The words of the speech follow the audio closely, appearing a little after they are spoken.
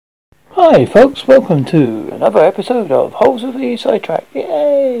Hi folks, welcome to another episode of Holsworthy SIDE TRACKED.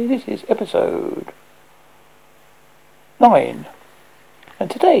 Yay! This is episode 9.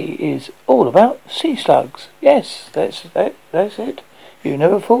 And today is all about sea slugs. Yes, that's it. You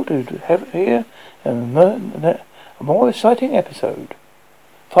never thought you'd have here a more exciting episode.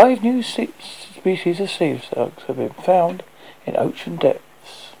 5 new species of sea slugs have been found in ocean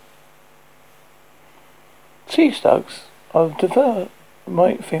depths. Sea slugs are diverse.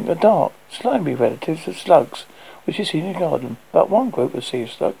 Might think are dark, slimy relatives of slugs, which is seen in the garden. But one group of sea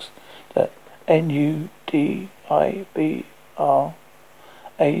slugs, the Nudibrachs,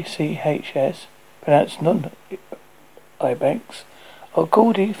 pronounced non-ibex, are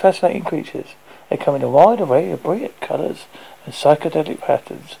gaudy, fascinating creatures. They come in a wide array of brilliant colours and psychedelic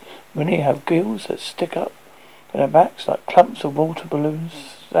patterns. Many have gills that stick up in their backs like clumps of water balloons,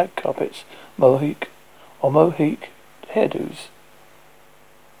 sag carpets, mohique hairdos.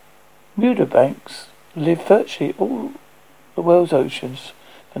 Nudibranchs live virtually all the world's oceans,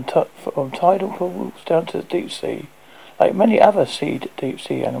 from tidal pools down to the deep sea. Like many other deep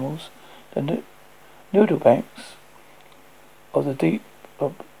sea animals, the nudibranchs of the deep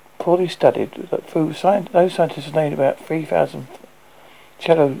are poorly studied. Those scientists have named about 3,000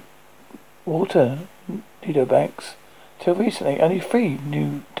 shallow water nudibranchs. Till recently, only 3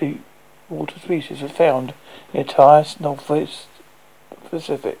 new deep water species were found in the entire northwest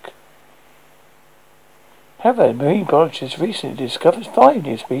Pacific. However, marine biologists recently discovered 5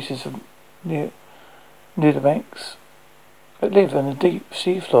 new species of nudibranchs that live on the deep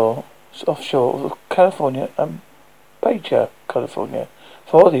sea floor offshore of California and Baja California.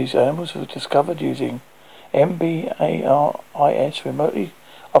 4 of these animals were discovered using MBARIS remotely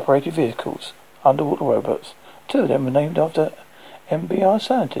operated vehicles, underwater robots. 2 of them were named after MBR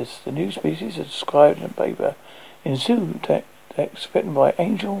scientists. The new species are described in a paper in Zootex written by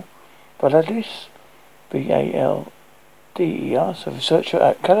Angel Valadis, Valder, a researcher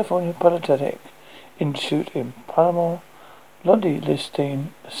at California Polytechnic Institute in Palomar. Londi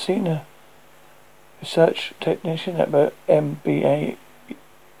Listine, a senior research technician at MBARI,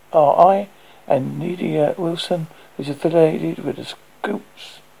 and Nidia Wilson, who is affiliated with the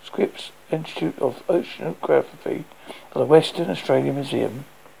Scripps Institute of Oceanography of the Western Australia Museum.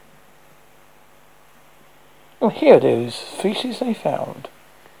 And here it is, species they found.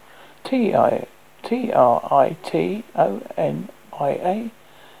 Tritonia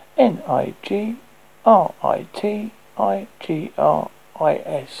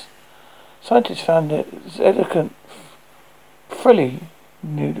nigritigris. Scientists found this elegant, frilly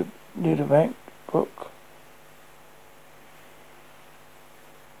nudibranch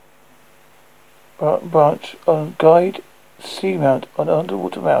branch on Guide Seamount on an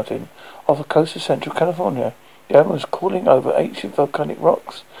underwater mountain off the coast of central California. The animal was crawling over ancient volcanic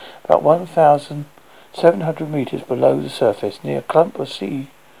rocks about 1,700 meters below the surface near a clump of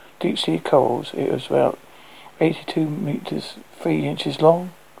deep sea corals. It was about 82 meters 3 inches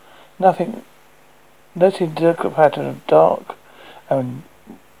long. Noting the delicate pattern of dark and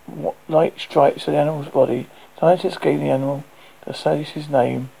light stripes on the animal's body, scientists gave the animal the species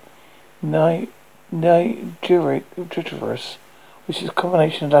name Nigritigris, which is a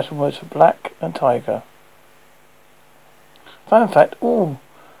combination of Latin words for black and tiger. Fun fact, all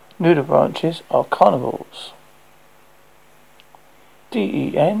nudibranchs are carnivores.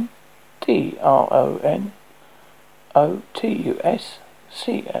 DENDRONOUSCLAGUEI.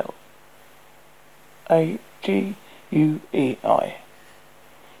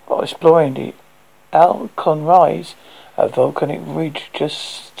 While exploring the Alcon Rise, a volcanic ridge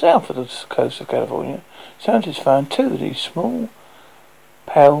just south of the coast of California, scientists found 2 of these small,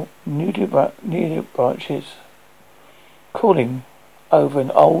 pale nudibranchs crawling over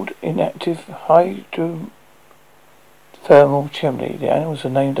an old, inactive hydrothermal chimney. The animals are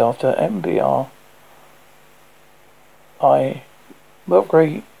named after MBRI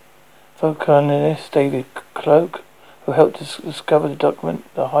Mercury volcanist David Cloak, who helped discover and document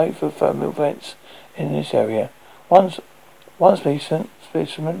the hydrothermal events in this area. One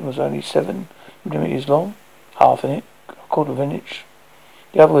specimen was only 7 millimeters long, half an inch, a quarter of an inch.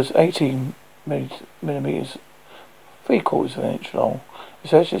 The other was 18 millimeters, 3/4 of an inch long.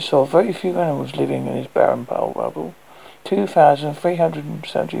 Researchers saw very few animals living in this barren bubble,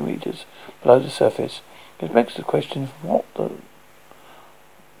 2,370 meters below the surface. It begs the question of what the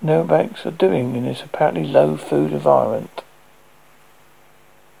nudibranchs are doing in this apparently low food environment.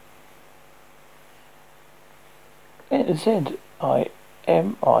 Enter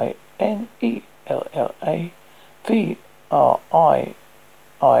ZIMINELLAVRIGENHOEKI.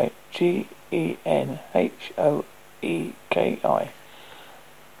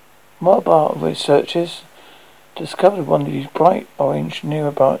 Mobile researchers discovered one of these bright orange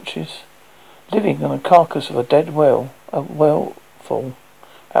neurobranches living on the carcass of a dead whale, a whaleful,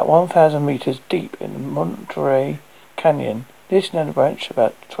 about 1,000 meters deep in the Monterey Canyon. This neurobranch,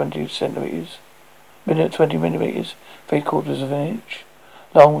 about 20 millimeters, 3/4 of an inch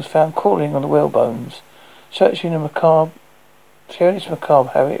long, was found crawling on the whale bones. Sharing its macabre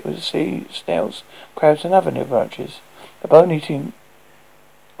habit with sea snails, crabs, and other neurobranches. The bone-eating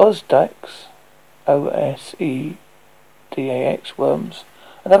Osdax, OSEDAX worms,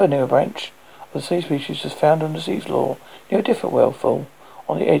 another neurobranch of the sea species, was found on the seafloor near a different whaleful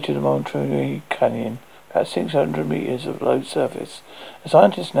on the edge of the Monterey Canyon, about 600 meters below the surface. The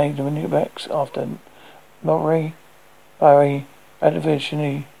scientists named the neurobranch after Murray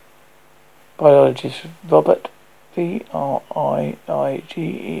evolutionary biologist Robert Vrigenhoek,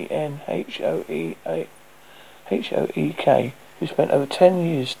 who spent over 10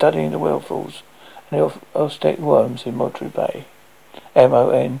 years studying the whalefalls and the Osdax worms in Monterey Bay.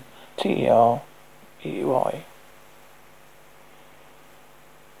 Monterey.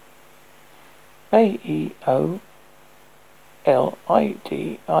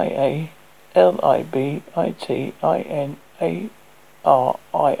 AEOLIDIALIBITINARIA.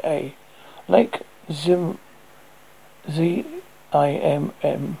 Lake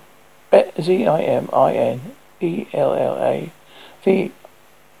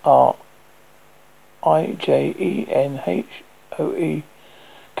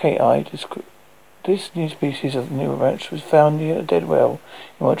This new species of neurobranch was found near a dead whale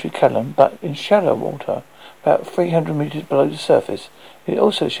in Monterey Canyon, but in shallow water, about 300 meters below the surface. It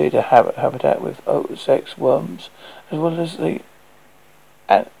also shared a habitat with Osdax worms, as well as the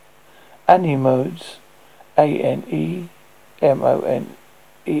anemones, ANEMONES,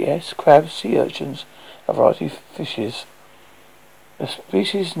 crabs, sea urchins, a variety of fishes. The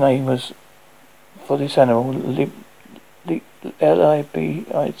species name was for this animal Libertaria,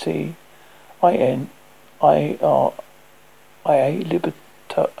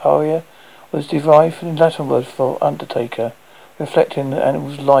 was derived from the Latin word for undertaker, reflecting the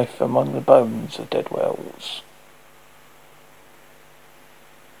animal's life among the bones of dead whales.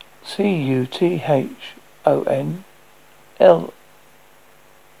 CHUTHONL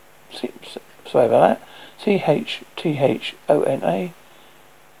sorry about that. CHTHONA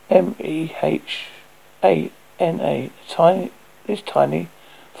MEHANA. This tiny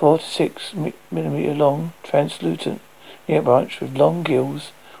 4 to 6 millimeter long translucent neurobranch with long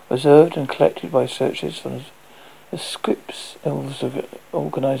gills was observed and collected by researchers from the Scripps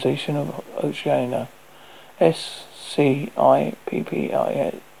Organization of Oceania, SCIPPS,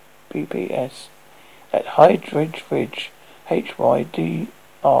 at Hydrate Ridge, HYDRATE,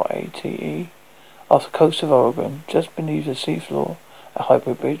 off the coast of Oregon. Just beneath the seafloor at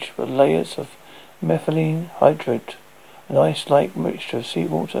Hydrate Ridge were layers of methylene hydrate, an ice-like mixture of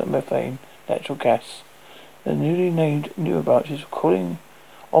seawater and methane, natural gas. The newly named neurobranches were crawling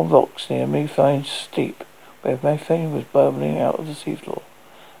on rocks near Methane Steep, where methane was bubbling out of the seafloor,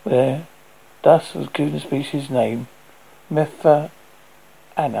 where thus was given the species name Methana.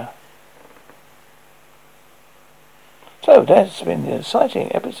 So that's been the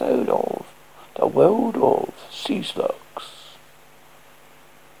exciting episode of The World of Sea Slugs.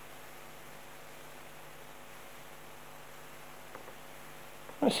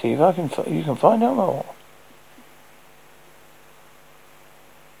 Let's see if you can find out more.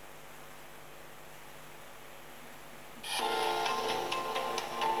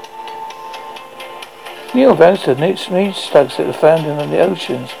 Neil Vance said it's marine slugs that are found in the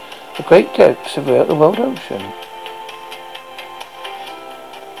oceans at great depths throughout the world ocean.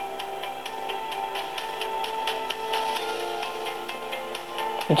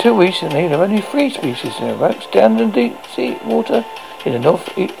 Until recently, there were only 3 species in the rocks down in the deep sea water in the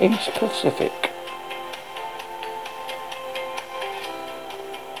northeast Pacific.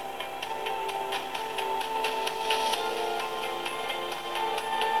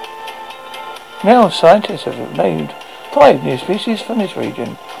 Now scientists have named 5 new species from this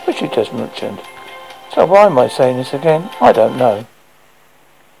region, which we just mentioned. So why am I saying this again? I don't know.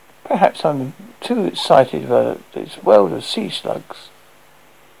 Perhaps I'm too excited about this world of sea slugs.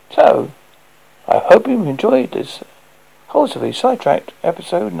 So, I hope you've enjoyed this Holsworthy SIDE TRACKED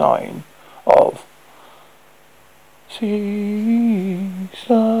episode 9 of Sea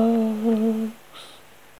Slugs.